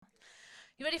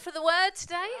You ready for the word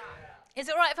today? Is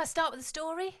it all right if I start with a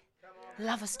story?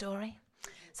 Love a story.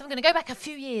 So I'm going to go back a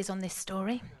few years on this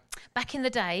story. Back in the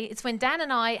day, it's when Dan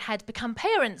and I had become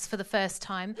parents for the first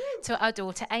time to our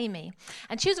daughter Amy.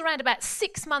 And she was around about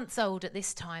 6 months old at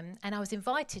this time, and I was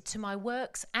invited to my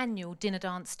work's annual dinner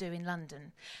dance do in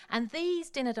London. And these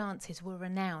dinner dances were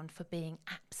renowned for being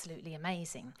absolutely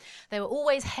amazing. They were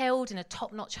always held in a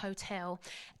top-notch hotel.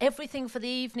 Everything for the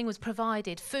evening was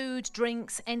provided: food,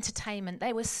 drinks, entertainment.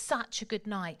 They were such a good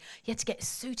night. You had to get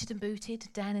suited and booted,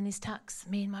 Dan in his tux,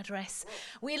 me in my dress.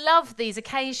 We loved these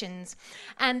occasions.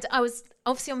 And I was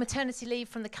obviously on maternity leave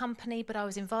from the company, but I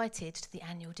was invited to the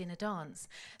annual dinner dance.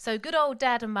 So good old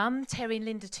Dad and Mum, Terry and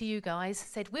Linda, to you guys,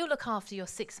 said, we'll look after your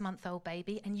 6-month-old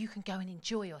baby and you can go and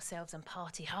enjoy yourselves and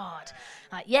party hard.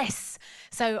 Like, yes.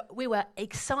 So we were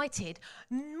excited,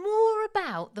 more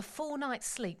about the full night's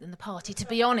sleep than the party, to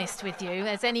be honest with you.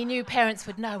 As any new parents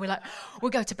would know, we're like,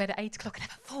 we'll go to bed at 8 o'clock and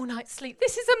have a full night's sleep.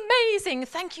 This is amazing.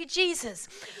 Thank you, Jesus.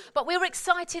 But we were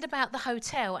excited about the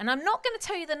hotel. And I'm not going to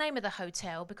tell you the name of the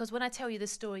hotel, because when I tell you the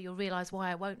story, you'll realise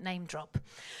why I won't name drop.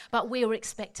 But we were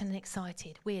expectant and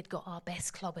excited. We had got our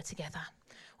best clobber together.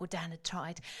 Well, Dan had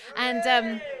tried.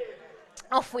 And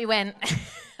off we went.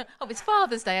 Oh, it's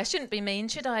Father's Day. I shouldn't be mean,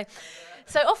 should I?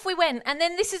 So off we went, and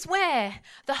then this is where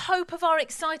the hope of our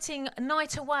exciting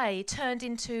night away turned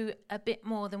into a bit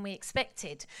more than we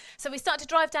expected. So we started to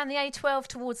drive down the A12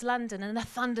 towards London, and a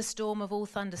thunderstorm of all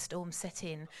thunderstorms set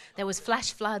in. There was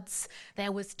flash floods,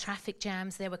 there was traffic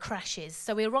jams, there were crashes.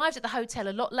 So we arrived at the hotel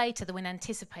a lot later than we'd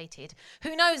anticipated.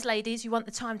 Who knows, ladies, you want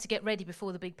the time to get ready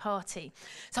before the big party.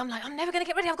 So I'm like, I'm never going to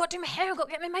get ready. I've got to do my hair, I've got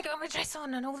to get my makeup, my dress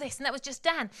on and all this. And that was just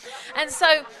Dan. And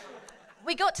so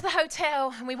we got to the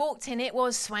hotel and we walked in. It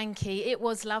was swanky, it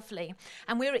was lovely.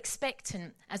 And we were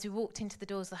expectant as we walked into the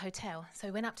doors of the hotel. So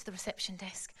we went up to the reception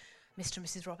desk. Mr. and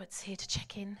Mrs. Roberts here to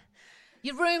check in.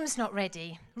 Your room's not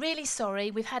ready. Really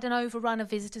sorry, we've had an overrun of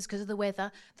visitors because of the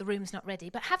weather. The room's not ready.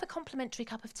 But have a complimentary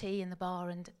cup of tea in the bar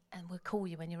and we'll call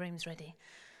you when your room's ready.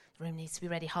 The room needs to be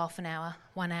ready half an hour,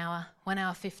 1 hour, 1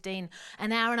 hour 15.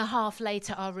 An hour and a half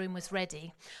later, our room was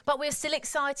ready. But we're still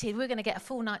excited. We're going to get a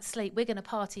full night's sleep. We're going to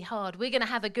party hard. We're going to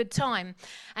have a good time.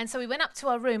 And so we went up to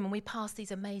our room and we passed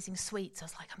these amazing suites. I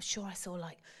was like, I'm sure I saw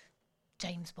like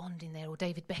James Bond in there or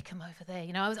David Beckham over there.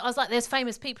 You know, I was like, there's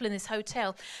famous people in this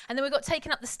hotel. And then we got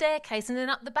taken up the staircase and then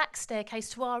up the back staircase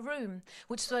to our room,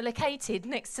 which was located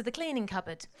next to the cleaning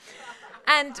cupboard.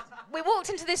 And we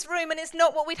walked into this room and it's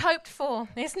not what we'd hoped for.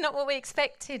 It's not what we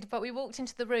expected, but we walked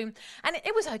into the room and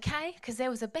it was okay because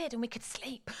there was a bed and we could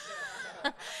sleep.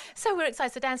 So we were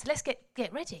excited. So Dan said, let's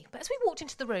get ready. But as we walked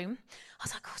into the room, I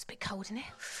was like, oh, it's a bit cold in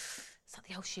here. It's like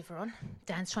the old shiver on.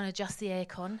 Dan's trying to adjust the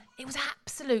aircon. It was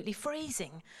absolutely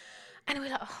freezing. And we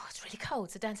were like, oh, it's really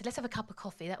cold. So Dan said, let's have a cup of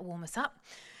coffee. That'll warm us up.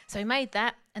 So we made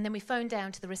that, and then we phoned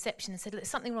down to the reception and said, look, there's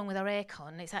something wrong with our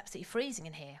aircon. It's absolutely freezing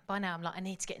in here. By now, I'm like, I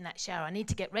need to get in that shower. I need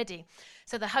to get ready.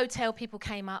 So the hotel people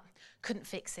came up, couldn't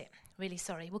fix it. Really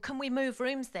sorry. Well, can we move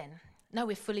rooms then? No,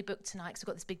 we're fully booked tonight because we've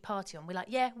got this big party on. We're like,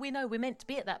 yeah, we know we're meant to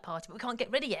be at that party, but we can't get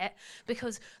ready yet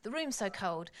because the room's so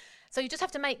cold. So you just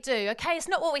have to make do. Okay, it's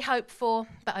not what we hoped for,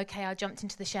 but okay, I jumped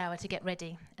into the shower to get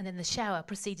ready. And then the shower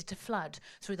proceeded to flood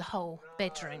through the whole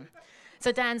bedroom.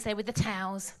 So Dan's there with the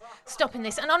towels, stopping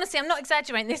this. And honestly, I'm not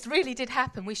exaggerating. This really did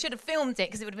happen. We should have filmed it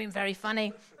because it would have been very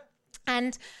funny.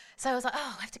 And so I was like,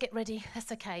 oh, I have to get ready.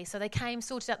 That's okay. So they came,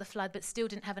 sorted out the flood, but still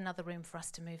didn't have another room for us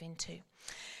to move into.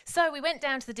 So we went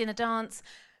down to the dinner dance,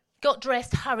 got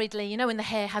dressed hurriedly. You know when the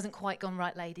hair hasn't quite gone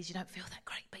right, ladies, you don't feel that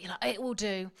great, but you're like, it will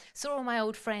do. Saw all my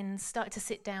old friends, started to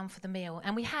sit down for the meal.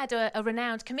 And we had a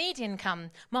renowned comedian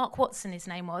come, Mark Watson his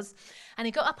name was, and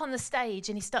he got up on the stage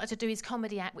and he started to do his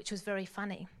comedy act, which was very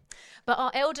funny. But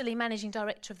our elderly managing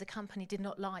director of the company did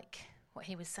not like what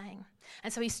he was saying.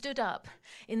 And so he stood up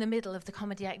in the middle of the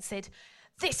comedy act and said,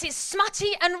 "This is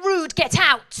smutty and rude, get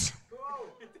out."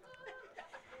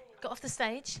 Got off the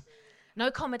stage, no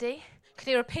comedy. Could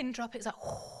hear a pin drop. It was like,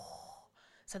 oh.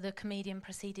 So the comedian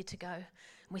proceeded to go. And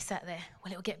we sat there.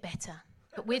 Well, it'll get better.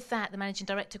 But with that, the managing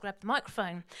director grabbed the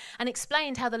microphone and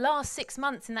explained how the last 6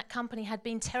 months in that company had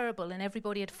been terrible and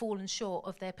everybody had fallen short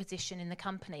of their position in the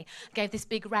company. Gave this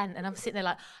big rant, and I'm sitting there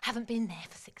like, I haven't been there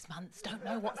for 6 months, don't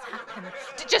know what's happened.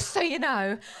 Just so you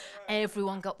know,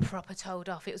 everyone got proper told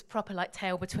off. It was proper like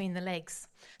tail between the legs.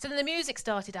 So then the music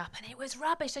started up, and it was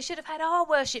rubbish. They should have had our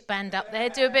worship band up there,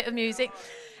 do a bit of music.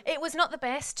 It was not the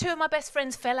best. 2 of my best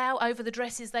friends fell out over the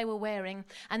dresses they were wearing,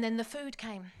 and then the food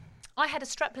came. I had a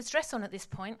strapless dress on at this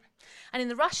point, and in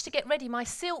the rush to get ready, my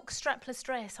silk strapless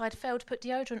dress, I'd failed to put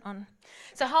deodorant on.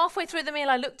 So halfway through the meal,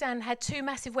 I looked down and had 2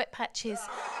 massive wet patches.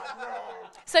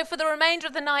 So for the remainder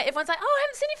of the night, everyone's like, oh, I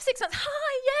haven't seen you for 6 months.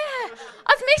 Hi, yeah,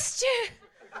 I've missed you.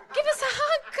 Give us a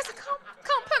hug, because I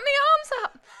can't put my arms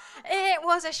up. It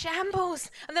was a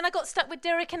shambles. And then I got stuck with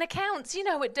Derek and Accounts. You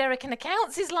know what Derek and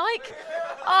Accounts is like.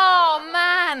 Oh,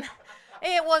 man.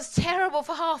 It was terrible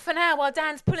for half an hour while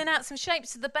Dan's pulling out some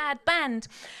shapes of the bad band.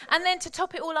 And then to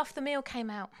top it all off, the meal came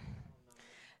out.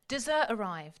 Dessert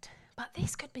arrived. But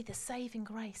this could be the saving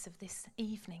grace of this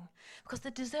evening, because the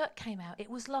dessert came out.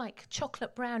 It was like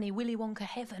chocolate brownie, Willy Wonka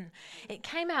heaven. It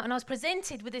came out and I was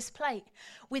presented with this plate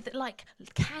with like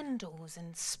candles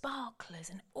and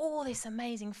sparklers and all this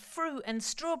amazing fruit and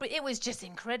strawberry. It was just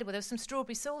incredible. There was some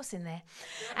strawberry sauce in there.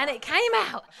 And it came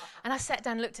out and I sat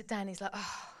down and looked at Dan. He's like,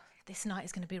 oh, this night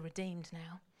is going to be redeemed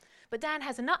now. But Dan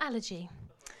has a nut allergy.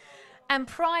 And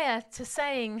prior to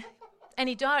saying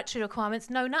any dietary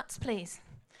requirements, no nuts, please.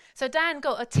 So Dan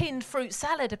got a tinned fruit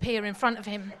salad appear in front of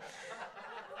him.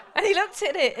 And he looked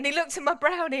at it, and he looked at my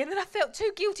brownie, and then I felt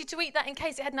too guilty to eat that in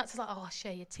case it had nuts. I was like, oh, I'll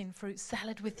share your tinned fruit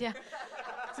salad with you.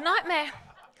 It's a nightmare.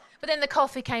 But then the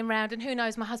coffee came round, and who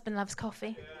knows, my husband loves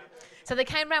coffee. So they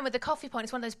came round with the coffee pot.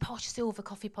 It's one of those posh silver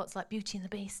coffee pots like Beauty and the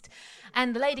Beast.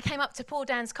 And the lady came up to pour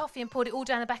Dan's coffee and poured it all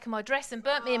down the back of my dress and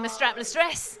burnt me in my strapless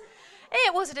dress.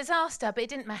 It was a disaster, but it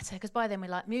didn't matter, because by then we're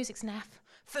like, music's naff,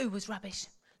 food was rubbish.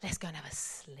 Let's go and have a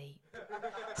sleep.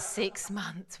 6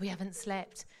 months, we haven't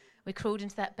slept. We crawled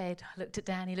into that bed. I looked at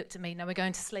Dan, he looked at me. No, we're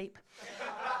going to sleep.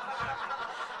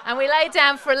 And we lay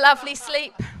down for a lovely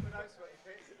sleep.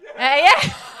 Yeah,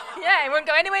 he wouldn't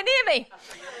go anywhere near me.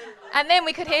 And then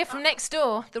we could hear from next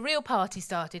door, the real party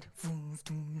started.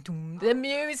 The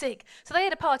music. So they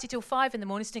had a party till 5 in the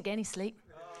morning, so didn't get any sleep.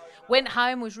 Went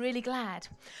home, was really glad.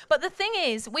 But the thing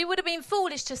is, we would have been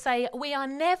foolish to say we are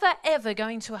never, ever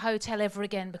going to a hotel ever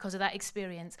again because of that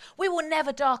experience. We will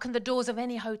never darken the doors of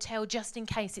any hotel just in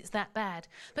case it's that bad.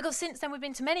 Because since then we've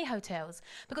been to many hotels.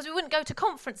 Because we wouldn't go to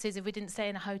conferences if we didn't stay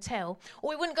in a hotel. Or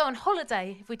we wouldn't go on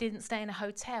holiday if we didn't stay in a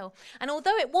hotel. And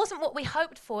although it wasn't what we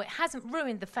hoped for, it hasn't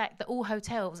ruined the fact that all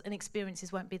hotels and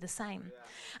experiences won't be the same. Yeah.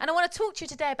 And I want to talk to you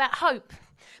today about hope.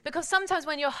 Because sometimes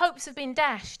when your hopes have been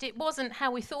dashed, it wasn't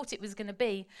how we thought it was going to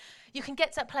be. You can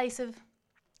get to that place of,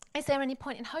 is there any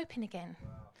point in hoping again?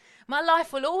 Wow. My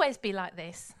life will always be like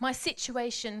this. My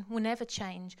situation will never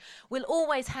change. We'll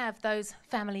always have those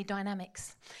family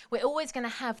dynamics. We're always going to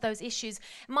have those issues.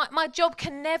 My job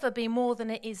can never be more than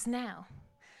it is now.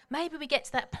 Maybe we get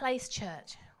to that place,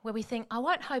 church, where we think, I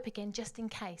won't hope again just in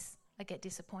case I get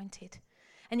disappointed.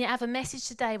 And you have a message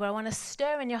today where I want to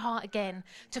stir in your heart again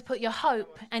to put your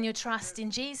hope and your trust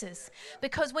in Jesus.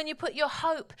 Because when you put your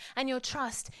hope and your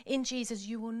trust in Jesus,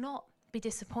 you will not be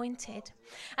disappointed.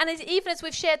 And even as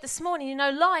we've shared this morning, you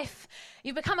know, life,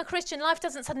 you become a Christian, life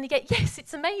doesn't suddenly get, yes,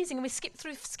 it's amazing, and we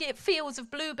skip fields of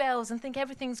bluebells and think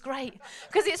everything's great.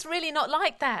 Because it's really not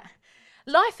like that.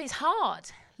 Life is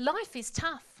hard. Life is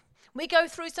tough. We go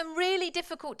through some really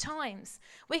difficult times.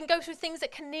 We can go through things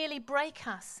that can nearly break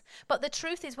us. But the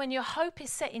truth is, when your hope is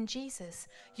set in Jesus,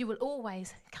 you will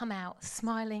always come out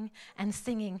smiling and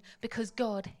singing because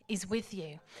God is with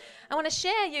you. I want to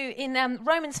share you in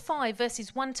Romans 5,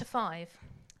 verses 1 to 5.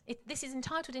 This is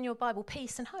entitled in your Bible,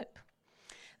 Peace and Hope.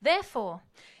 Therefore,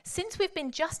 since we've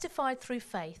been justified through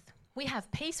faith, we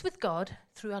have peace with God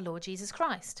through our Lord Jesus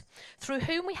Christ, through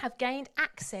whom we have gained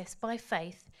access by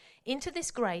faith into this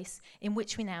grace in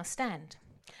which we now stand.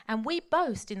 And we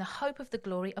boast in the hope of the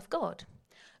glory of God.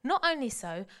 Not only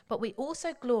so, but we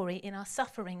also glory in our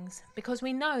sufferings, because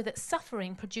we know that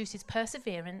suffering produces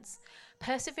perseverance,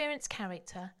 perseverance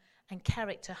character, and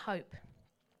character hope.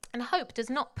 And hope does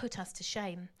not put us to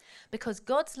shame, because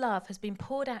God's love has been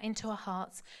poured out into our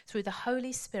hearts through the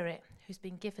Holy Spirit who's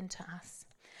been given to us.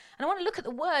 And I want to look at the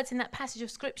words in that passage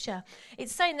of Scripture.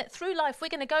 It's saying that through life we're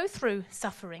going to go through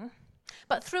suffering,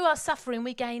 but through our suffering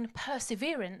we gain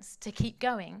perseverance to keep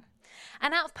going.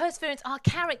 And out of perseverance our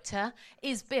character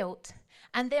is built,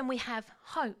 and then we have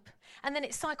hope. And then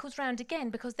it cycles round again,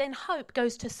 because then hope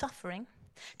goes to suffering,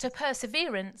 to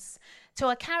perseverance, to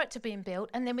our character being built,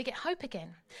 and then we get hope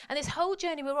again. And this whole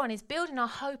journey we're on is building our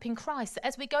hope in Christ, that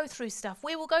as we go through stuff,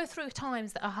 we will go through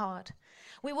times that are hard.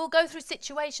 We will go through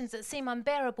situations that seem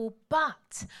unbearable,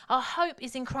 but our hope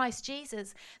is in Christ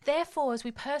Jesus. Therefore, as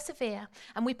we persevere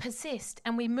and we persist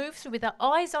and we move through with our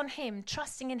eyes on Him,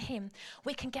 trusting in Him,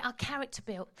 we can get our character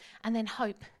built, and then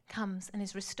hope comes and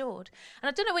is restored. And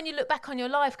I don't know when you look back on your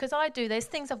life, because I do, there's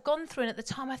things I've gone through, and at the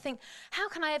time I think, how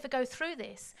can I ever go through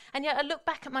this? And yet I look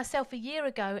back at myself a year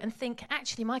ago and think,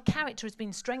 actually, my character has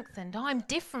been strengthened. I'm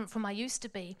different from I used to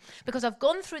be, because I've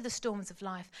gone through the storms of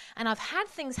life, and I've had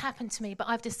things happen to me, but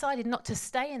I've decided not to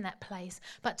stay in that place,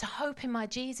 but to hope in my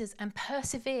Jesus and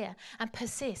persevere and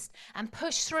persist and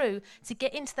push through to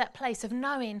get into that place of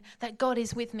knowing that God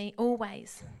is with me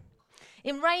always.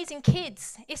 In raising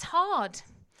kids, it's hard.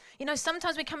 You know,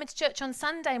 sometimes we come into church on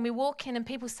Sunday and we walk in and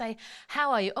people say,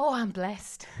 how are you? Oh, I'm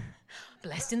blessed.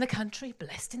 Blessed in the country,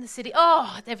 blessed in the city.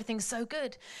 Oh, everything's so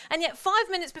good. And yet 5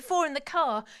 minutes before in the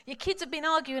car, your kids have been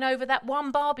arguing over that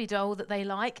one Barbie doll that they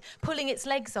like, pulling its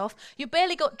legs off. You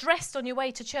barely got dressed on your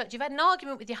way to church. You've had an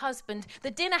argument with your husband.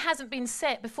 The dinner hasn't been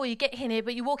set before you get in here,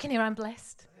 but you walk in here, I'm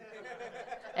blessed.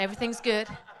 Everything's good.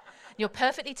 Your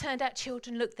perfectly turned out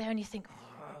children look there and you think,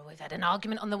 oh, we've had an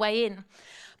argument on the way in.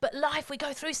 But life, we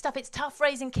go through stuff. It's tough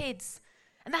raising kids.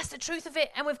 And that's the truth of it.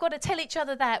 And we've got to tell each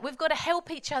other that. We've got to help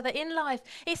each other in life.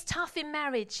 It's tough in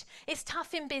marriage. It's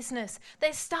tough in business.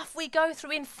 There's stuff we go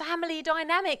through in family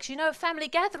dynamics. You know, a family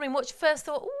gathering, what you first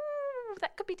thought, ooh,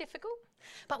 that could be difficult.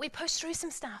 But we push through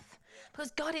some stuff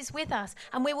because God is with us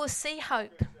and we will see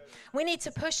hope. We need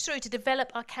to push through to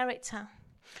develop our character.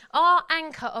 Our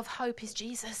anchor of hope is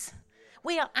Jesus.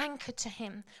 We are anchored to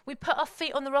him. We put our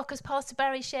feet on the rock, as Pastor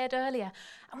Barry shared earlier,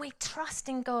 and we trust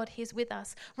in God. He is with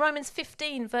us. Romans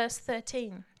 15, verse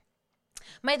 13.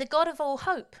 May the God of all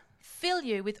hope fill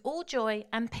you with all joy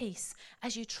and peace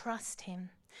as you trust him,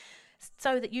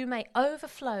 so that you may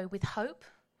overflow with hope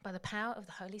by the power of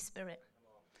the Holy Spirit.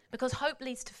 Because hope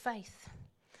leads to faith,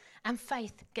 and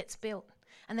faith gets built.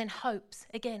 And then hopes,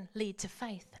 again, lead to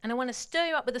faith. And I want to stir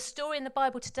you up with a story in the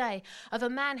Bible today of a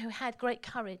man who had great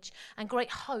courage and great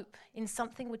hope in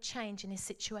something would change in his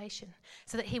situation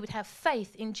so that he would have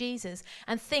faith in Jesus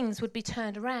and things would be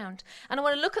turned around. And I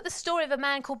want to look at the story of a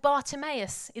man called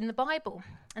Bartimaeus in the Bible.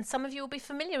 And some of you will be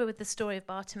familiar with the story of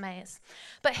Bartimaeus.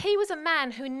 But he was a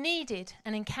man who needed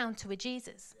an encounter with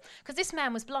Jesus because this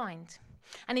man was blind.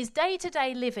 And his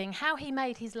day-to-day living, how he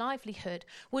made his livelihood,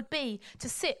 would be to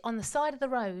sit on the side of the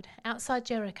road outside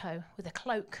Jericho with a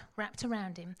cloak wrapped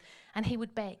around him, and he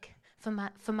would beg for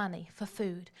money, for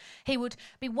food. He would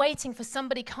be waiting for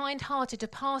somebody kind-hearted to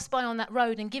pass by on that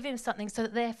road and give him something so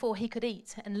that therefore he could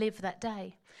eat and live that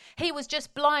day. He was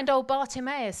just blind old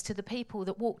Bartimaeus to the people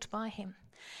that walked by him.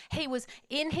 He was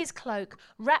in his cloak,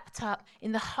 wrapped up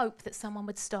in the hope that someone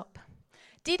would stop.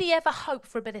 Did he ever hope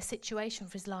for a better situation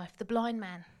for his life? The blind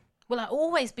man. Will I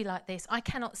always be like this? I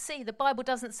cannot see. The Bible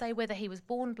doesn't say whether he was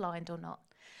born blind or not.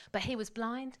 But he was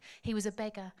blind, he was a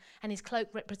beggar, and his cloak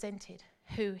represented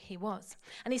who he was.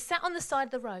 And he sat on the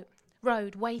side of the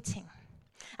road waiting.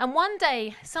 And one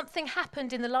day, something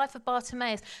happened in the life of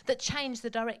Bartimaeus that changed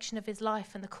the direction of his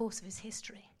life and the course of his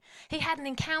history. He had an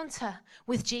encounter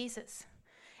with Jesus.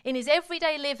 In his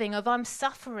everyday living of I'm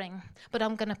suffering, but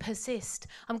I'm going to persist.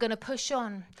 I'm going to push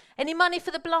on. Any money for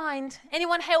the blind?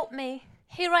 Anyone help me?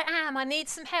 Here I am. I need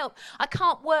some help. I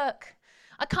can't work.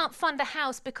 I can't fund a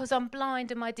house because I'm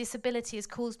blind and my disability has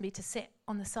caused me to sit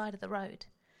on the side of the road.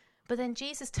 But then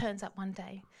Jesus turns up one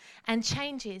day and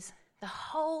changes the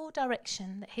whole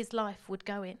direction that his life would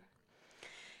go in.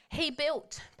 He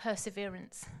built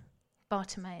perseverance,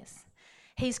 Bartimaeus.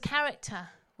 His character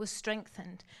was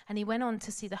strengthened, and he went on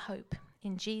to see the hope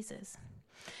in Jesus.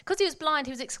 Because he was blind,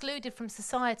 he was excluded from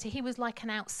society. He was like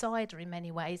an outsider in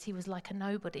many ways. He was like a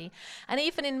nobody. And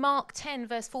even in Mark 10,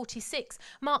 verse 46,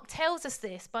 Mark tells us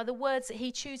this by the words that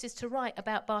he chooses to write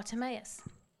about Bartimaeus.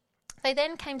 They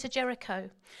then came to Jericho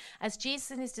as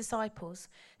Jesus and his disciples,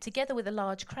 together with a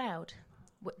large crowd.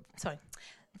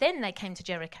 Then they came to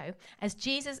Jericho as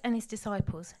Jesus and his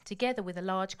disciples, together with a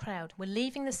large crowd, were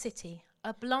leaving the city.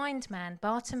 A blind man,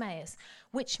 Bartimaeus,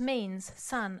 which means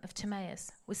son of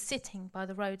Timaeus, was sitting by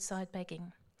the roadside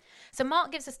begging. So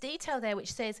Mark gives us detail there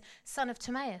which says son of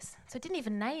Timaeus. So he didn't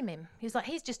even name him. He was like,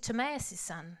 he's just Timaeus'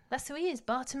 son. That's who he is.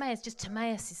 Bartimaeus, just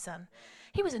Timaeus' son.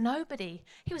 He was a nobody.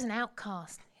 He was an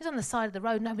outcast. He was on the side of the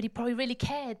road. Nobody probably really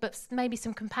cared, but maybe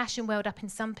some compassion welled up in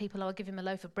some people. I'll give him a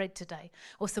loaf of bread today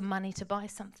or some money to buy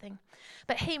something.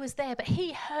 But he was there. But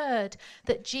he heard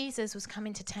that Jesus was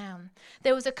coming to town.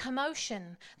 There was a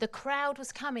commotion. The crowd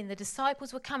was coming. The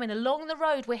disciples were coming along the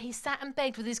road where he sat and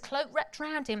begged with his cloak wrapped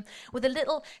around him with a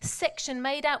little section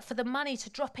made out for the money to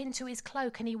drop into his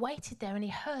cloak. And he waited there and he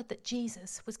heard that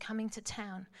Jesus was coming to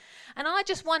town. And I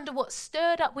just wonder what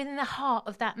stirred up within the heart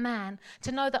of that man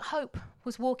to know that hope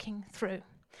was walking through.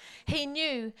 He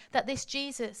knew that this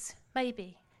Jesus,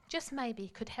 maybe just maybe,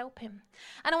 could help him.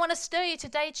 And I want to stir you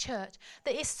today, church,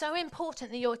 that it's so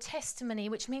important that your testimony,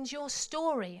 which means your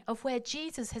story of where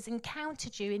Jesus has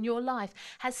encountered you in your life,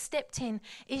 has stepped in,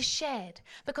 is shared.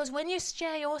 Because when you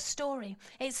share your story,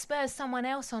 it spurs someone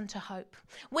else on to hope.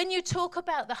 When you talk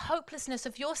about the hopelessness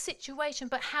of your situation,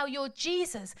 but how your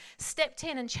Jesus stepped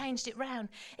in and changed it round,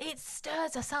 it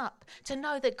stirs us up to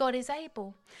know that God is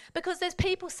able. Because there's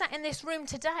people sat in this room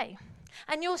today,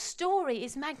 and your story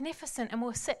is magnificent and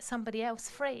will set somebody else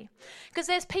free. Because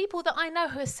there's people that I know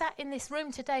who are sat in this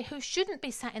room today who shouldn't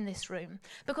be sat in this room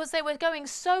because they were going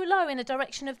so low in a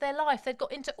direction of their life. They'd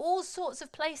got into all sorts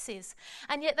of places,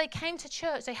 and yet they came to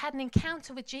church. They had an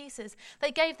encounter with Jesus.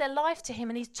 They gave their life to him,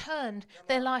 and he's turned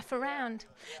their life around.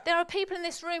 There are people in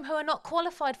this room who are not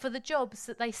qualified for the jobs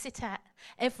that they sit at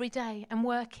every day and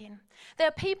work in. There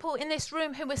are people in this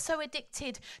room who were so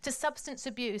addicted to substance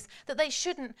abuse that they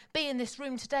shouldn't be in this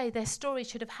room today. Their story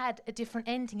should have had a different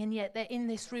ending, and yet they're in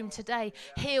this room today,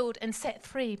 healed and set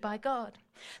free by God.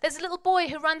 There's a little boy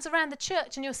who runs around the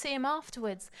church, and you'll see him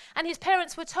afterwards, and his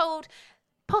parents were told,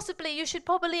 possibly you should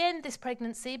probably end this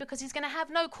pregnancy because he's going to have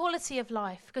no quality of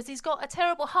life because he's got a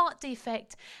terrible heart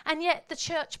defect. And yet the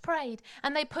church prayed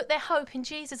and they put their hope in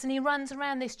Jesus, and he runs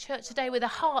around this church today with a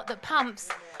heart that pumps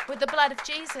with the blood of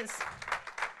Jesus.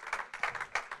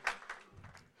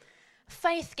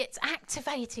 Faith gets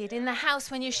activated in the house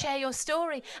when you share your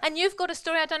story. And you've got a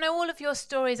story. I don't know all of your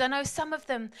stories. I know some of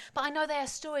them. But I know they are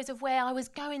stories of where I was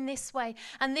going this way.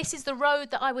 And this is the road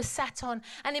that I was sat on.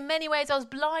 And in many ways I was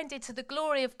blinded to the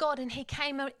glory of God. And he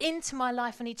came into my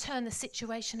life and he turned the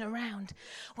situation around.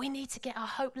 We need to get our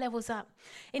hope levels up.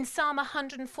 In Psalm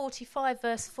 145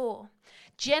 verse 4,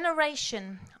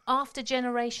 generation after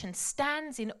generation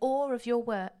stands in awe of your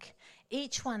work.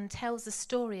 Each one tells the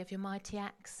story of your mighty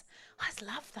acts. I just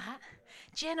love that.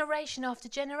 Generation after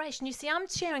generation. You see, I'm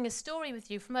sharing a story with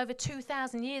you from over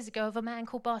 2,000 years ago of a man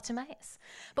called Bartimaeus.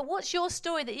 But what's your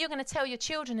story that you're going to tell your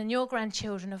children and your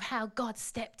grandchildren of how God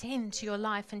stepped into your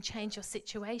life and changed your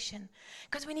situation?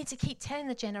 Because we need to keep telling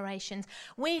the generations.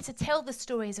 We need to tell the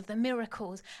stories of the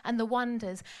miracles and the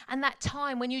wonders and that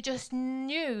time when you just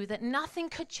knew that nothing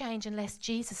could change unless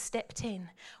Jesus stepped in.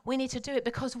 We need to do it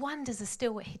because wonders are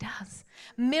still what he does.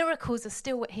 Miracles are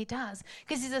still what he does.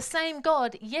 Because he's the same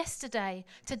God yesterday,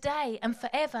 today and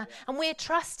forever, and we're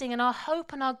trusting, and our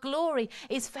hope and our glory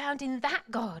is found in that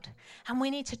God, and we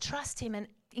need to trust him and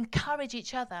encourage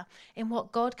each other in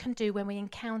what God can do when we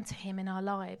encounter him in our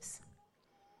lives.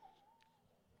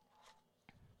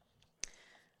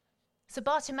 So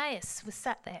Bartimaeus was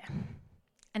sat there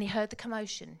and he heard the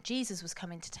commotion. Jesus was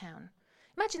coming to town.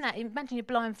 Imagine that. Imagine you're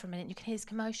blind for a minute and you can hear his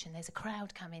commotion. There's a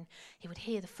crowd coming. He would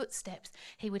hear the footsteps.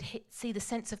 He would see the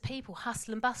sense of people,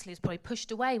 hustle and bustle. He was probably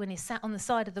pushed away when he sat on the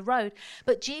side of the road.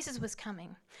 But Jesus was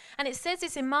coming. And it says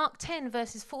this in Mark 10,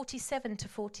 verses 47 to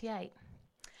 48.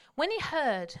 When he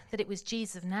heard that it was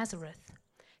Jesus of Nazareth,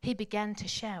 he began to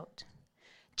shout,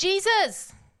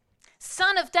 Jesus,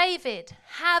 Son of David,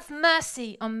 have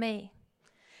mercy on me.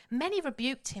 Many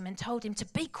rebuked him and told him to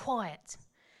be quiet.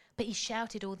 But he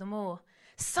shouted all the more,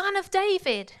 Son of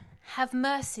David, have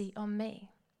mercy on me.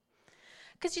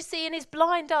 Because you see, in his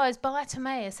blind eyes,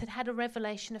 Bartimaeus had had a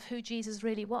revelation of who Jesus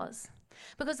really was.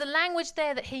 Because the language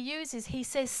there that he uses, he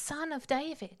says, Son of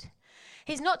David.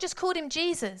 He's not just called him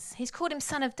Jesus, he's called him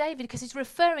Son of David because he's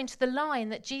referring to the line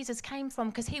that Jesus came from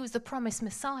because he was the promised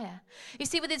Messiah. You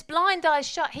see, with his blind eyes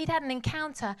shut, he'd had an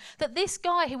encounter that this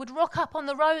guy who would rock up on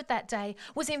the road that day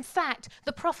was in fact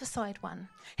the prophesied one.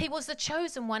 He was the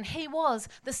chosen one. He was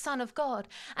the Son of God.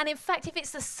 And in fact, if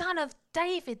it's the Son of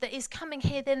David that is coming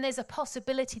here, then there's a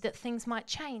possibility that things might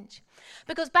change.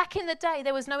 Because back in the day,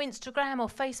 there was no Instagram or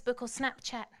Facebook or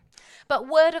Snapchat. But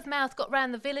word of mouth got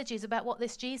round the villages about what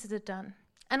this Jesus had done.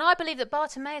 And I believe that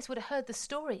Bartimaeus would have heard the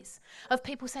stories of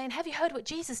people saying, have you heard what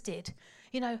Jesus did?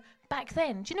 You know, back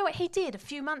then. Do you know what he did a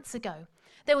few months ago?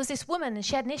 There was this woman and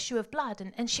she had an issue of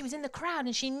blood and she was in the crowd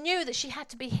and she knew that she had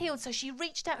to be healed. So she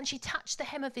reached out and she touched the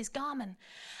hem of his garment.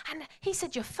 And he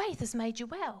said, your faith has made you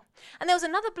well. And there was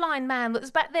another blind man that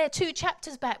was back there 2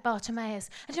 chapters back, Bartimaeus.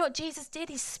 And you know what Jesus did?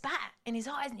 He spat in his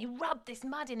eyes and he rubbed this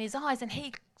mud in his eyes and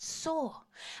he saw.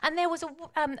 And there was a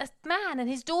man and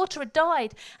his daughter had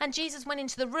died. And Jesus went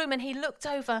into the room and he looked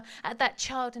over at that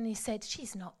child and he said,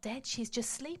 she's not dead, she's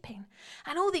just sleeping.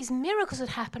 And all these miracles had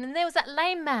happened. And there was that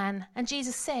lame man and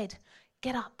Jesus said,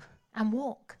 get up and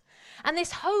walk. And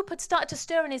this hope had started to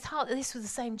stir in his heart that this was the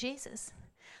same Jesus.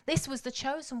 This was the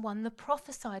chosen one, the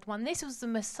prophesied one. This was the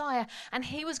Messiah, and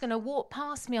he was going to walk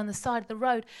past me on the side of the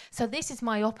road. So this is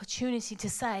my opportunity to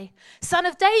say, Son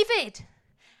of David,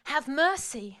 have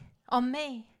mercy on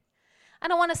me.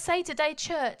 And I want to say today,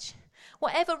 church,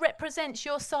 whatever represents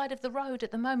your side of the road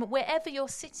at the moment, wherever you're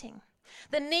sitting,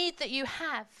 the need that you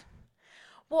have,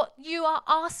 what you are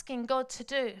asking God to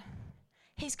do,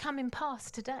 he's coming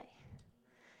past today.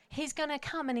 He's going to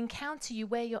come and encounter you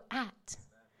where you're at,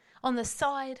 on the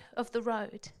side of the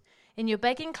road, in your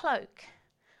begging cloak,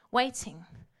 waiting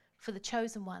for the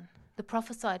chosen one, the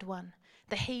prophesied one,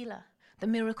 the healer, the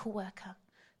miracle worker,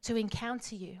 to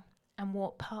encounter you and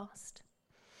walk past.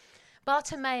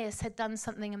 Bartimaeus had done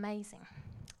something amazing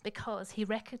because he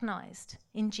recognized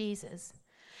in Jesus,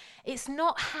 it's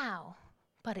not how,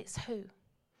 but it's who.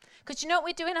 Because you know what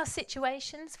we do in our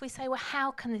situations? We say, well, how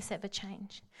can this ever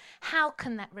change? How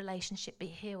can that relationship be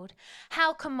healed?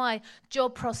 How can my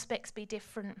job prospects be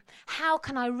different? How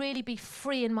can I really be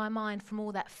free in my mind from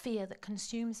all that fear that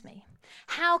consumes me?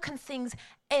 How can things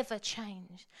ever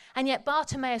change? And yet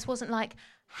Bartimaeus wasn't like,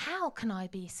 how can I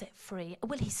be set free?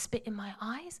 Will he spit in my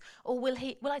eyes? Or will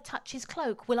I touch his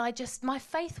cloak? My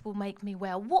faith will make me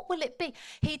well. What will it be?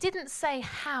 He didn't say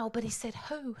how, but he said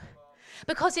who.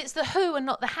 Because it's the who and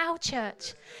not the how,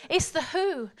 church. It's the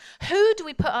who. Who do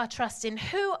we put our trust in?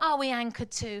 Who are we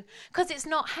anchored to? Because it's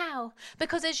not how.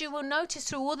 Because as you will notice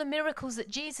through all the miracles that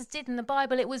Jesus did in the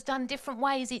Bible, it was done different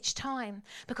ways each time.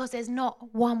 Because there's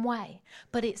not one way,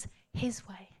 but it's his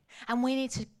way. And we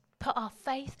need to put our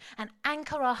faith and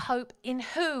anchor our hope in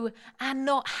who and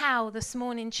not how this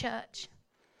morning, church.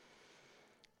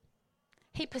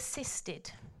 He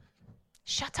persisted.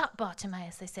 Shut up,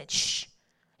 Bartimaeus, they said. Shh.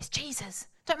 It's Jesus.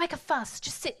 Don't make a fuss.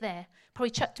 Just sit there.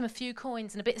 Probably chucked him a few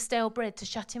coins and a bit of stale bread to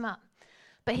shut him up.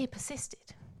 But he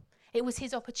persisted. It was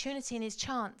his opportunity and his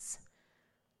chance.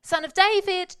 Son of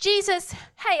David, Jesus,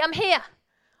 hey, I'm here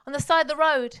on the side of the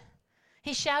road.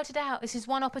 He shouted out. This is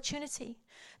one opportunity.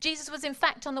 Jesus was in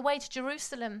fact on the way to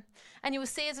Jerusalem. And you will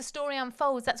see as the story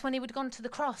unfolds, that's when he would have gone to the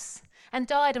cross and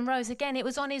died and rose again. It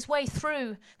was on his way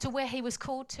through to where he was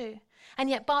called to. And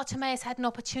yet Bartimaeus had an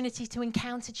opportunity to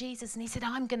encounter Jesus. And he said,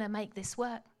 I'm going to make this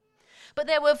work. But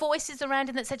there were voices around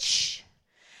him that said, shh.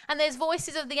 And there's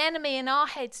voices of the enemy in our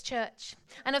heads, church.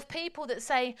 And of people that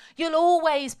say, you'll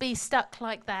always be stuck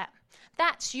like that.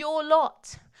 That's your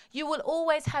lot. You will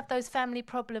always have those family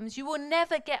problems. You will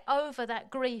never get over that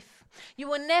grief. You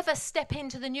will never step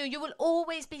into the new. You will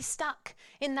always be stuck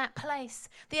in that place.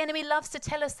 The enemy loves to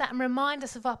tell us that and remind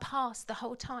us of our past the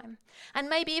whole time. And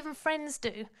maybe even friends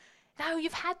do. No,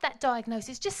 you've had that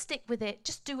diagnosis. Just stick with it.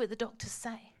 Just do what the doctors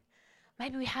say.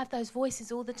 Maybe we have those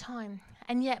voices all the time.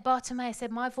 And yet Bartimaeus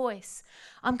said, my voice,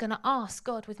 I'm going to ask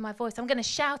God with my voice. I'm going to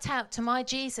shout out to my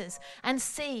Jesus and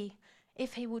see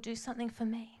if he will do something for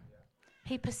me.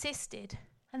 He persisted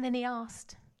and then he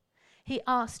asked. He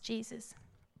asked Jesus.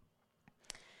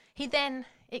 He then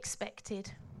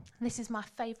expected. And this is my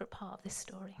favourite part of this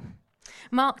story.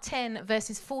 Mark 10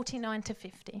 verses 49 to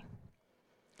 50.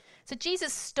 So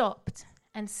Jesus stopped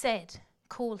and said,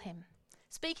 call him.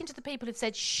 Speaking to the people who've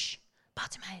said, shh,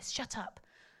 Bartimaeus, shut up.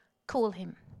 Call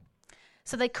him.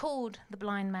 So they called the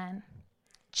blind man.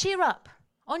 Cheer up,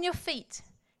 on your feet.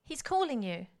 He's calling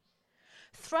you.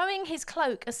 Throwing his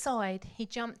cloak aside, he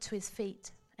jumped to his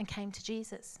feet and came to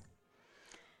Jesus.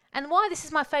 And why this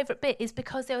is my favourite bit is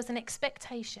because there was an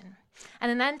expectation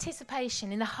and an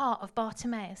anticipation in the heart of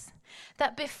Bartimaeus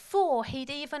that before he'd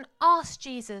even asked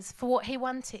Jesus for what he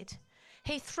wanted,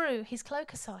 he threw his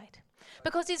cloak aside.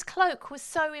 Because his cloak was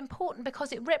so important,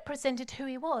 because it represented who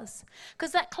he was.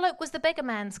 Because that cloak was the beggar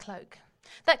man's cloak.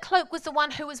 That cloak was the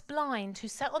one who was blind, who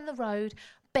sat on the road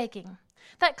begging.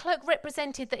 That cloak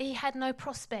represented that he had no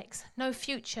prospects, no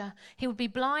future. He would be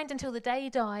blind until the day he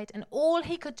died, and all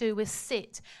he could do was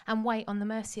sit and wait on the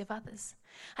mercy of others.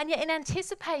 And yet in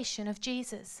anticipation of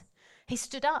Jesus, he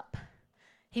stood up.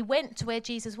 He went to where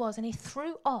Jesus was and he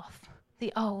threw off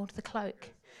the cloak.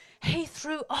 He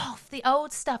threw off the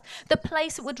old stuff, the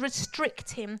place that would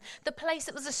restrict him, the place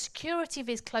that was the security of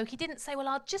his cloak. He didn't say, well,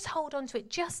 I'll just hold on to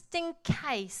it just in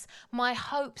case my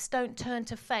hopes don't turn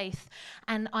to faith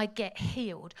and I get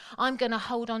healed. I'm going to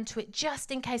hold on to it just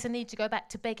in case I need to go back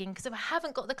to begging, because if I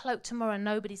haven't got the cloak tomorrow,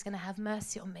 nobody's going to have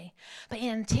mercy on me. But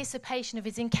in anticipation of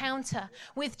his encounter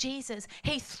with Jesus,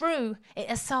 he threw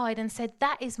it aside and said,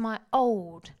 that is my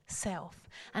old self.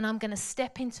 And I'm going to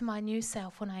step into my new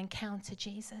self when I encounter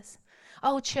Jesus.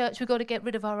 Oh, church, we've got to get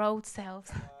rid of our old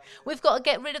selves. We've got to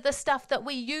get rid of the stuff that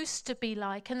we used to be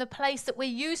like and the place that we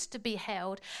used to be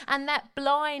held, and that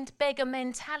blind beggar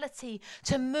mentality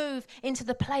to move into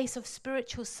the place of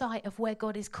spiritual sight of where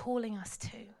God is calling us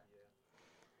to.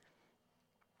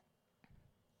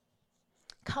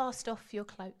 Cast off your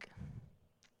cloak.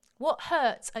 What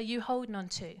hurts are you holding on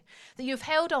to that you've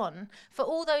held on for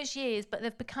all those years, but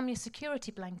they've become your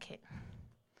security blanket?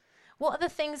 What are the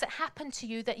things that happen to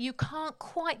you that you can't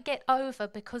quite get over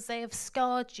because they have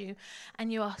scarred you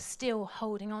and you are still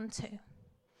holding on to?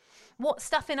 What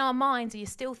stuff in our minds are you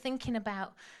still thinking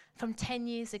about from 10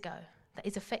 years ago that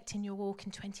is affecting your walk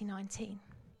in 2019?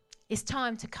 It's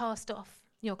time to cast off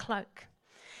your cloak.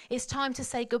 It's time to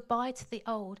say goodbye to the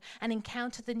old and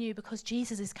encounter the new, because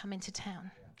Jesus is coming to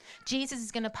town. Jesus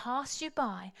is going to pass you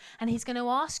by, and he's going to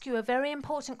ask you a very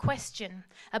important question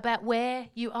about where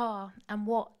you are and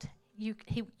what you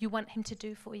want him to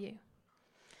do for you.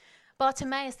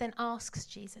 Bartimaeus then asks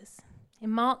Jesus in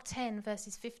Mark 10,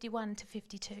 verses 51 to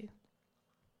 52.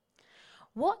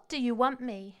 "What do you want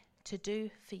me to do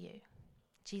for you?"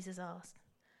 Jesus asked.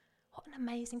 What an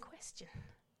amazing question.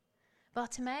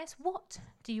 Bartimaeus, what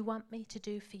do you want me to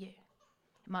do for you?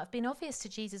 It might have been obvious to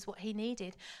Jesus what he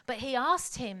needed, but he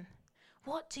asked him,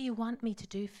 "What do you want me to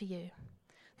do for you?"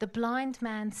 The blind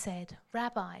man said,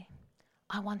 "Rabbi,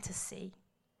 I want to see."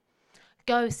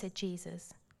 "Go," said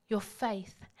Jesus, "your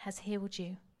faith has healed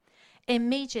you."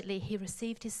 Immediately he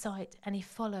received his sight and he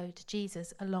followed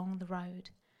Jesus along the road.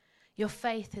 Your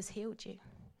faith has healed you.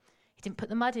 He didn't put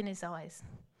the mud in his eyes.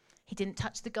 He didn't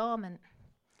touch the garment.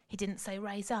 He didn't say,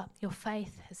 "Raise up." Your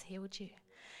faith has healed you.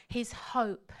 His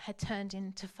hope had turned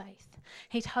into faith.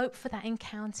 He'd hoped for that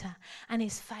encounter, and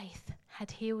his faith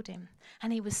had healed him,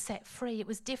 and he was set free. It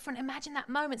was different. Imagine that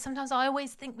moment. Sometimes I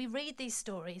always think we read these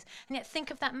stories, and yet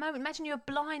think of that moment. Imagine you're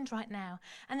blind right now,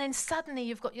 and then suddenly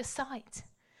you've got your sight.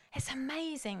 It's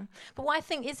amazing. But what I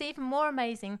think is even more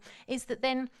amazing is that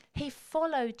then he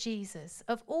followed Jesus.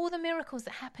 Of all the miracles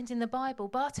that happened in the Bible,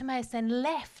 Bartimaeus then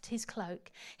left his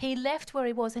cloak. He left where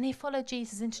he was and he followed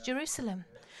Jesus into Jerusalem.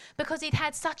 Because he'd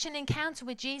had such an encounter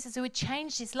with Jesus who had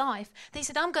changed his life, that he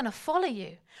said, "I'm going to follow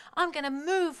you. I'm going to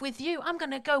move with you. I'm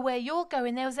going to go where you're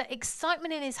going." There was that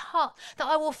excitement in his heart that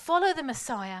I will follow the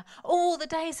Messiah all the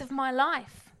days of my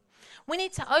life. We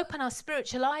need to open our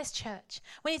spiritual eyes, church.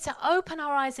 We need to open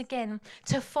our eyes again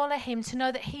to follow him, to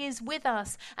know that he is with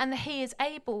us and that he is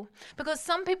able. Because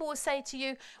some people will say to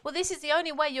you, "Well, this is the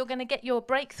only way you're going to get your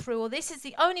breakthrough," or "This is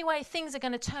the only way things are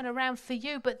going to turn around for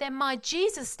you." But then my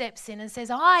Jesus steps in and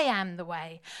says, "I am the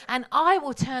way, and I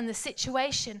will turn the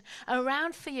situation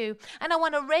around for you." And I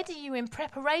want to ready you in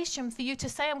preparation for you to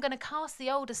say, "I'm going to cast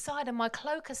the old aside and my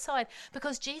cloak aside,"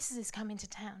 because Jesus is coming to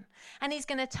town. And he's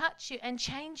going to touch you and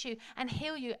change you and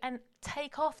heal you and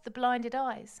take off the blinded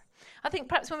eyes. I think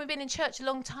perhaps when we've been in church a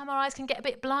long time, our eyes can get a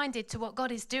bit blinded to what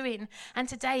God is doing. And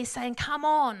today he's saying, "Come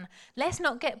on, let's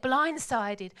not get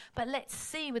blindsided, but let's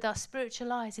see with our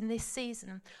spiritual eyes in this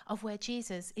season of where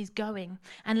Jesus is going,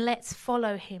 and let's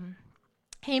follow him."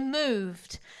 He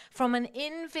moved from an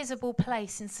invisible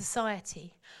place in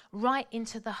society right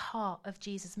into the heart of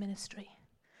Jesus' ministry.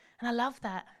 And I love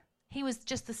that. He was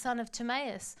just the son of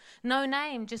Timaeus. No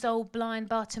name, just old blind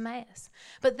Bartimaeus.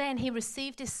 But then he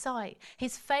received his sight.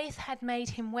 His faith had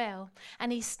made him well.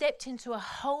 And he stepped into a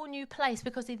whole new place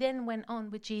because he then went on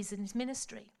with Jesus'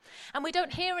 ministry. And we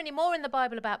don't hear any more in the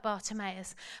Bible about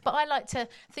Bartimaeus. But I like to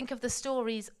think of the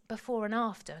stories before and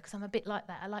after, because I'm a bit like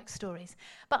that. I like stories.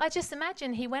 But I just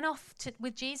imagine he went off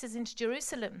with Jesus into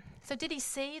Jerusalem. So did he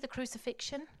see the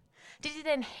crucifixion? Did he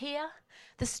then hear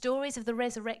the stories of the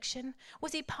resurrection?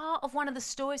 Was he part of one of the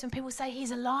stories when people say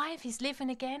he's alive, he's living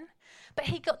again? But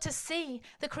he got to see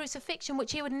the crucifixion,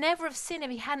 which he would never have seen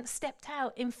if he hadn't stepped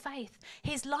out in faith.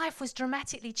 His life was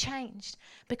dramatically changed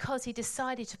because he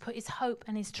decided to put his hope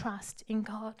and his trust in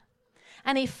God.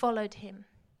 And he followed him.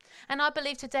 And I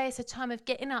believe today is a time of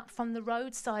getting up from the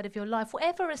roadside of your life,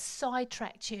 whatever has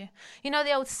sidetracked you. You know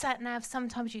the old sat-nav,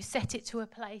 sometimes you set it to a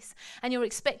place and you're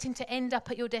expecting to end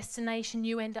up at your destination.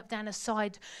 You end up down a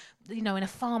side, in a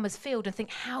farmer's field and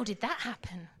think, "How did that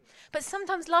happen?" But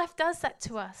sometimes life does that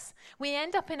to us. We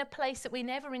end up in a place that we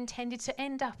never intended to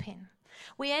end up in.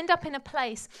 We end up in a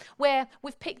place where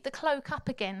we've picked the cloak up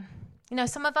again.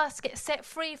 Some of us get set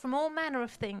free from all manner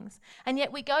of things, and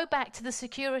yet we go back to the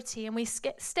security and we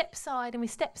step aside,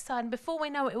 and before we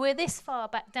know it, we're this far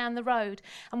back down the road,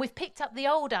 and we've picked up the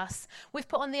old us. We've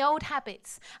put on the old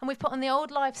habits, and we've put on the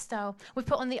old lifestyle. We've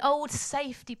put on the old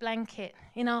safety blanket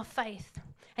in our faith,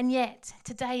 and yet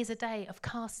today is a day of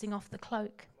casting off the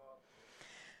cloak.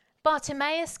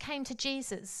 Bartimaeus came to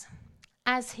Jesus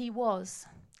as he was,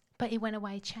 but he went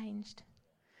away changed.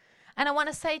 And I want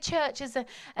to say, church, as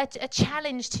a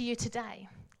challenge to you today,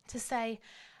 to say,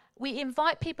 we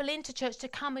invite people into church to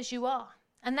come as you are.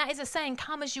 And that is a saying,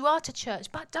 come as you are to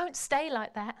church, but don't stay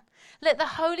like that. Let the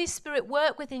Holy Spirit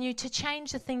work within you to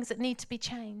change the things that need to be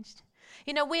changed.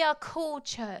 We are called,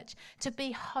 church, to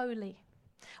be holy.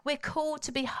 We're called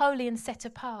to be holy and set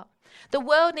apart. The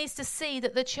world needs to see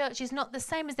that the church is not the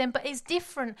same as them, but is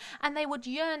different, and they would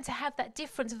yearn to have that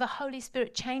difference of the Holy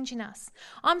Spirit changing us.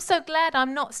 I'm so glad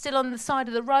I'm not still on the side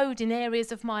of the road in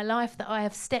areas of my life that I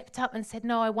have stepped up and said,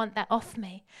 no, I want that off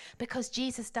me, because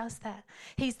Jesus does that.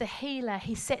 He's the healer.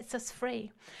 He sets us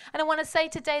free. And I want to say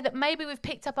today that maybe we've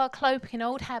picked up our cloak in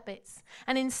old habits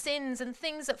and in sins and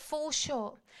things that fall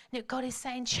short. And yet God is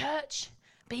saying, church,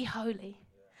 be holy.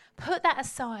 Put that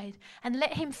aside and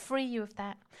let him free you of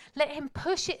that. Let him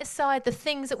push it aside, the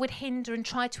things that would hinder and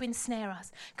try to ensnare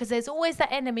us. Because there's always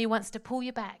that enemy who wants to pull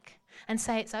you back and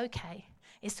say it's okay,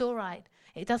 it's all right,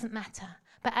 it doesn't matter.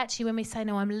 But actually when we say,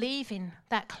 no, I'm leaving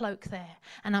that cloak there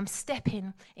and I'm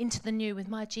stepping into the new with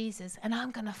my Jesus and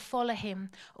I'm going to follow him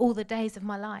all the days of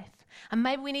my life. And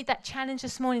maybe we need that challenge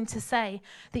this morning to say,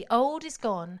 the old is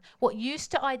gone. What used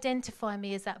to identify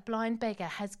me as that blind beggar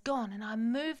has gone, and I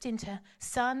moved into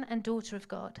son and daughter of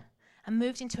God and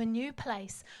moved into a new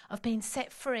place of being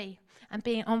set free and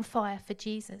being on fire for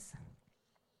Jesus.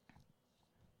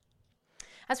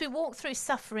 As we walk through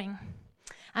suffering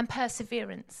and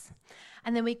perseverance,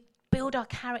 and then we build our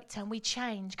character and we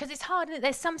change. Because it's hard, isn't it?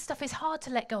 There's some stuff is hard to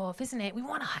let go of, isn't it? We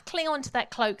want to cling on to that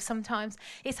cloak sometimes.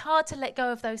 It's hard to let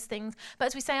go of those things. But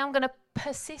as we say, I'm going to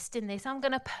persist in this. I'm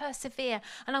going to persevere.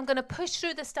 And I'm going to push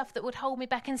through the stuff that would hold me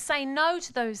back and say no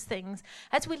to those things.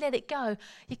 As we let it go,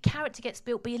 your character gets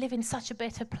built, but you live in such a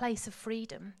better place of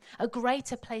freedom, a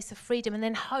greater place of freedom. And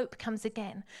then hope comes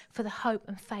again for the hope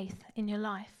and faith in your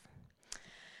life.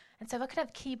 And so if I could have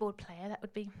a keyboard player, that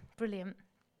would be brilliant.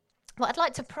 Well, I'd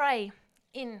like to pray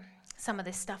in some of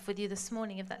this stuff with you this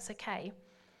morning, if that's okay,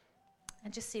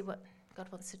 and just see what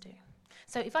God wants to do.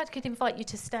 So if I could invite you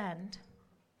to stand.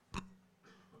 So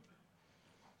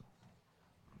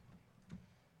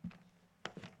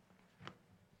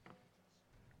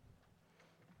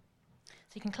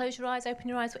you can close your eyes, open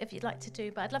your eyes, whatever you'd like to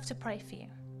do, but I'd love to pray for you.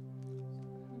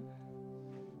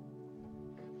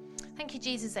 Thank you,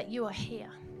 Jesus, that you are here.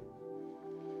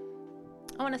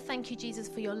 I want to thank you, Jesus,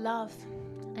 for your love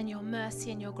and your mercy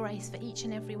and your grace for each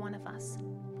and every one of us.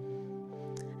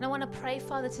 And I want to pray,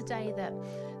 Father, today that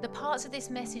the parts of this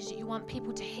message that you want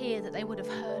people to hear, that they would have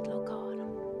heard, Lord God.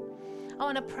 I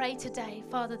want to pray today,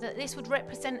 Father, that this would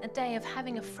represent a day of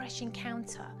having a fresh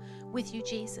encounter with you,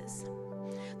 Jesus.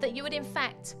 That you would, in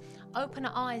fact, open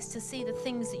our eyes to see the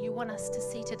things that you want us to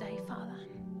see today, Father.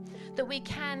 That we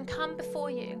can come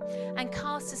before you and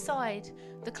cast aside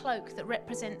the cloak that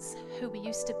represents who we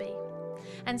used to be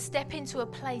and step into a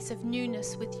place of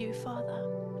newness with you, Father.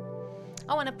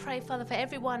 I want to pray, Father, for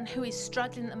everyone who is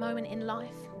struggling at the moment in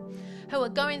life, who are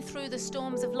going through the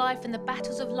storms of life and the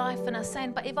battles of life and are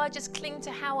saying, but if I just cling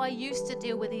to how I used to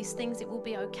deal with these things, it will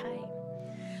be okay.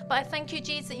 But I thank you,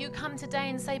 Jesus, that you come today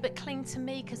and say, but cling to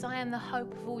me because I am the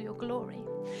hope of all your glory.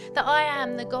 That I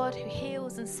am the God who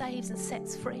heals and saves and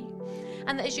sets free.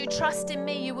 And that as you trust in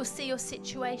me, you will see your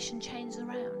situation change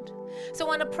around. So I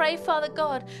want to pray, Father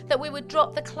God, that we would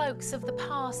drop the cloaks of the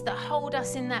past that hold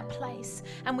us in that place.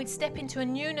 And we'd step into a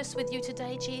newness with you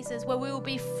today, Jesus, where we will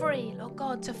be free, Lord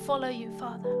God, to follow you,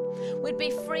 Father. We'd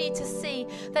be free to see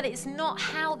that it's not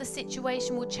how the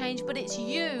situation will change, but it's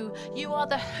you. You are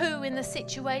the who in the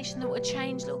situation that will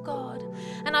change, Lord God.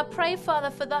 And I pray, Father,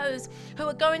 for those who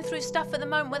are going through stuff at the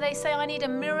moment where they say, I need a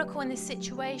miracle in this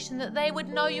situation, that they would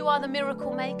know you are the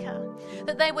miracle maker,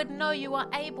 that they would know you are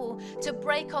able to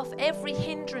break off every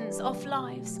hindrance off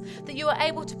lives, that you are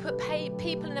able to put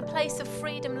people in a place of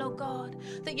freedom, Lord God,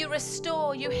 that you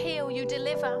restore, you heal, you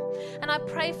deliver. And I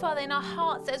pray, Father, in our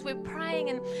hearts as we're praying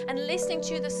and listening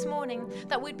to you this morning,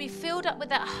 that we'd be filled up with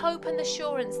that hope and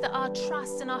assurance that our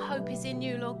trust and our hope is in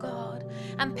you, Lord God,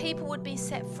 and people would be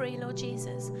set free, Lord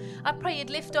Jesus. I pray you'd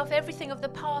lift off everything of the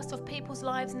past of people's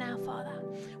lives now, Father,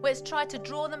 where it's tried to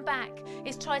draw them back,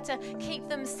 it's tried to keep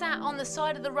them sat on the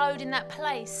side of the road in that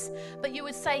place, but you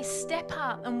would say, step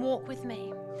up and walk with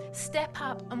me. Step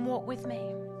up and walk with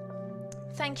me.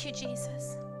 Thank you,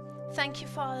 Jesus. Thank you,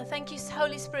 Father. Thank you,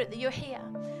 Holy Spirit, that you're here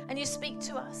and you speak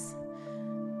to us.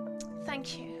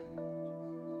 Thank you.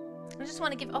 I just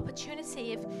want to give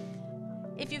opportunity.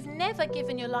 If you've never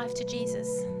given your life to Jesus,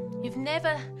 you've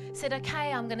never said,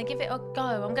 okay, I'm going to give it a go,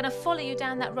 I'm going to follow you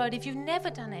down that road. If you've never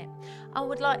done it, I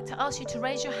would like to ask you to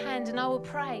raise your hand and I will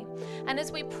pray. And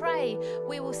as we pray,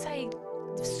 we will say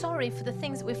sorry for the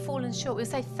things that we've fallen short. We'll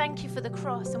say thank you for the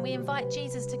cross, and we invite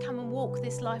Jesus to come and walk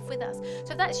this life with us.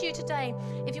 So if that's you today,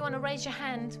 if you want to raise your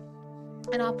hand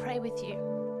and I'll pray with you.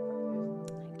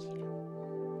 Thank you.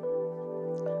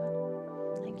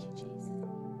 Thank you, Jesus.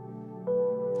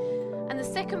 And the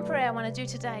second prayer I want to do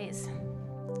today is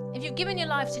If you've given your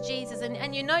life to Jesus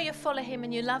and you know you follow him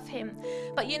and you love him,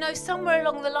 but you know somewhere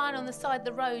along the line on the side of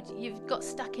the road, you've got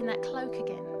stuck in that cloak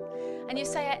again. And you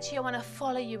say, actually, I want to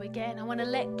follow you again. I want to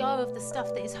let go of the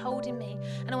stuff that is holding me.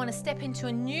 And I want to step into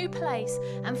a new place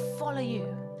and follow you.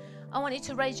 I want you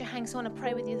to raise your hands. I want to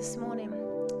pray with you this morning.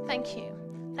 Thank you.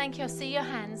 Thank you. I see your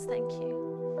hands. Thank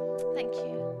you. Thank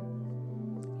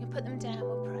you. You put them down.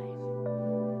 We'll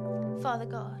pray. Father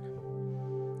God,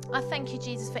 I thank you,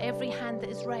 Jesus, for every hand that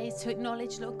is raised to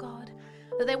acknowledge, Lord God,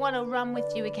 that they want to run with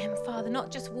you again, Father.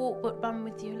 Not just walk, but run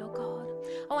with you, Lord God.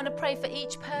 I want to pray for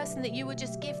each person that you would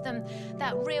just give them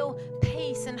that real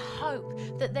peace and hope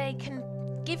that they can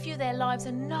give you their lives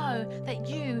and know that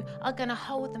you are going to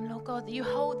hold them, Lord God, that you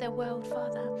hold their world,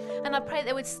 Father. And I pray that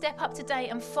they would step up today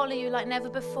and follow you like never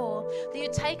before, that you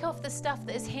take off the stuff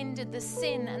that has hindered, the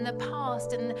sin and the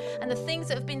past and the things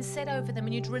that have been said over them,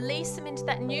 and you'd release them into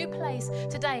that new place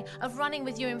today of running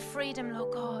with you in freedom,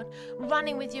 Lord God,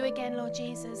 running with you again, Lord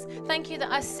Jesus. Thank you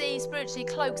that I see spiritually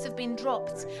cloaks have been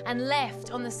dropped and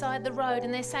left on the side of the road,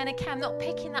 and they're saying, okay, I'm not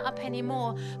picking that up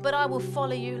anymore, but I will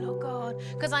follow you, Lord God,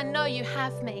 because I know you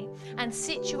have me, and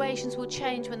situations will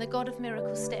change when the God of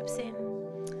miracles steps in.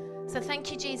 So thank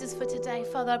you, Jesus, for today.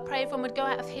 Father, I pray everyone would go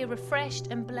out of here refreshed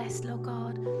and blessed, Lord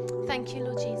God. Thank you,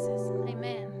 Lord Jesus.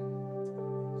 Amen.